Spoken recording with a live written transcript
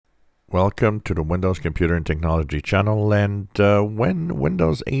Welcome to the Windows Computer and Technology channel. And when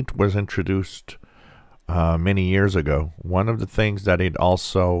Windows 8 was introduced many years ago, one of the things that it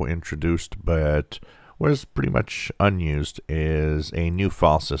also introduced but was pretty much unused is a new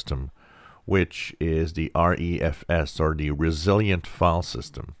file system, which is the ReFS, or the Resilient File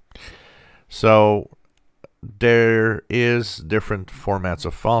System. So there is different formats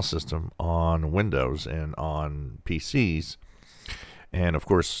of file system on Windows and on PCs. And of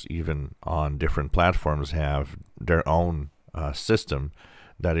course, even on different platforms have their own system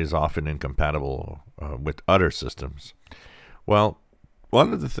that is often incompatible with other systems. Well,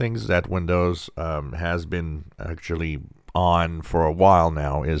 one of the things that Windows has been actually on for a while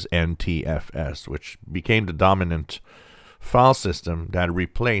now is NTFS, which became the dominant file system that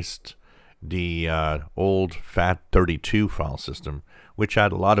replaced the old FAT32 file system, which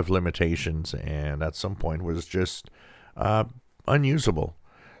had a lot of limitations and at some point was just unusable.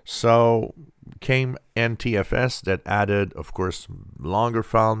 So came NTFS that added, of course, longer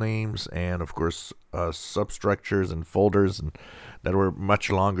file names and, of course, substructures and folders that were much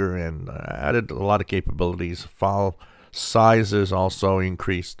longer and added a lot of capabilities. File sizes also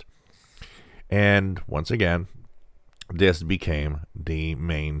increased. And once again, this became the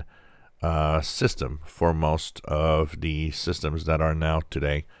main system for most of the systems that are now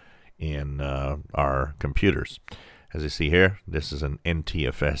today in our computers. As you see here, this is an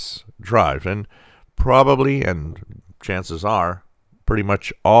NTFS drive, and probably, and chances are, pretty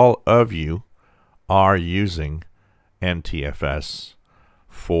much all of you are using NTFS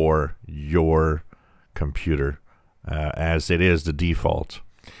for your computer, as it is the default.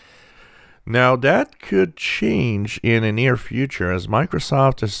 Now, that could change in the near future as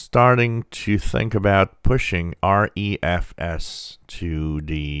Microsoft is starting to think about pushing ReFS to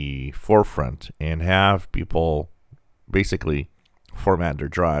the forefront and have people basically format their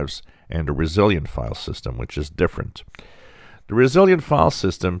drives and a resilient file system, which is different. The resilient file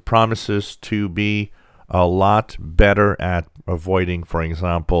system promises to be a lot better at avoiding, for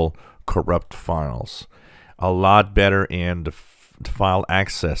example, corrupt files, a lot better in the file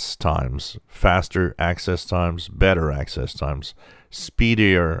access times, faster access times, better access times,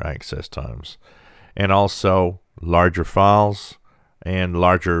 speedier access times, and also larger files and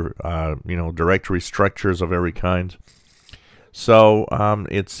larger directory structures of every kind. So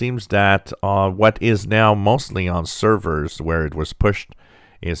it seems that what is now mostly on servers where it was pushed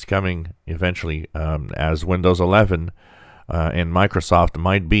is coming eventually as Windows 11 and Microsoft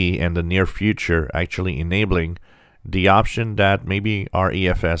might be in the near future actually enabling the option that maybe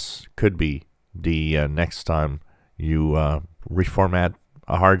ReFS could be the next time you reformat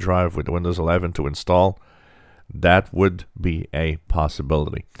a hard drive with Windows 11 to install. That would be a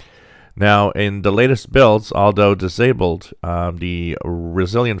possibility. Now, in the latest builds, although disabled, the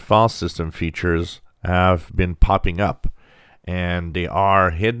resilient file system features have been popping up, and they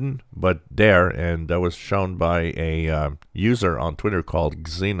are hidden, but there, and that was shown by a user on Twitter called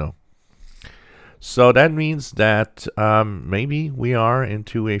Xeno. So that means that maybe we are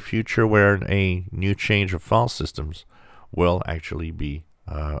into a future where a new change of file systems will actually be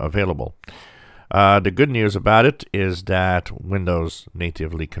available. The good news about it is that Windows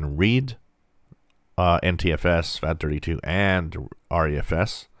natively can read NTFS, FAT32, and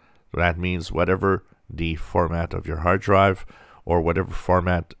ReFS. So that means whatever the format of your hard drive or whatever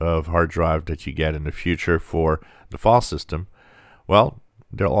format of hard drive that you get in the future for the file system, well,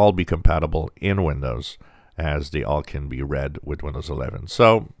 they'll all be compatible in Windows as they all can be read with Windows 11.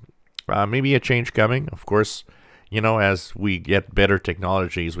 So maybe a change coming. Of course, you know, as we get better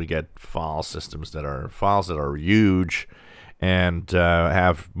technologies, we get file systems that are files that are huge and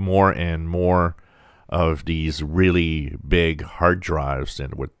have more and more of these really big hard drives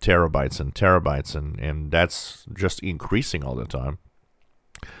and with terabytes and terabytes, and that's just increasing all the time.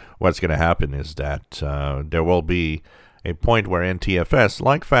 What's going to happen is that there will be a point where NTFS,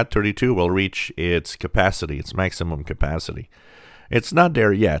 like FAT32, will reach its capacity, its maximum capacity. It's not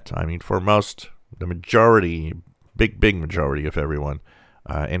there yet. I mean, for the majority, big majority of everyone,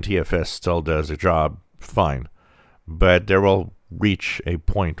 NTFS still does the job fine, but there will reach a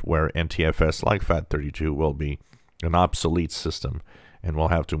point where NTFS, like FAT32, will be an obsolete system and we'll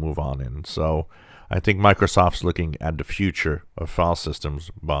have to move on. And so I think Microsoft's looking at the future of file systems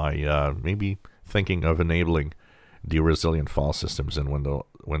by maybe thinking of enabling the resilient file systems in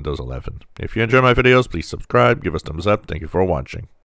Windows 11. If you enjoy my videos, please subscribe, give us thumbs up. Thank you for watching.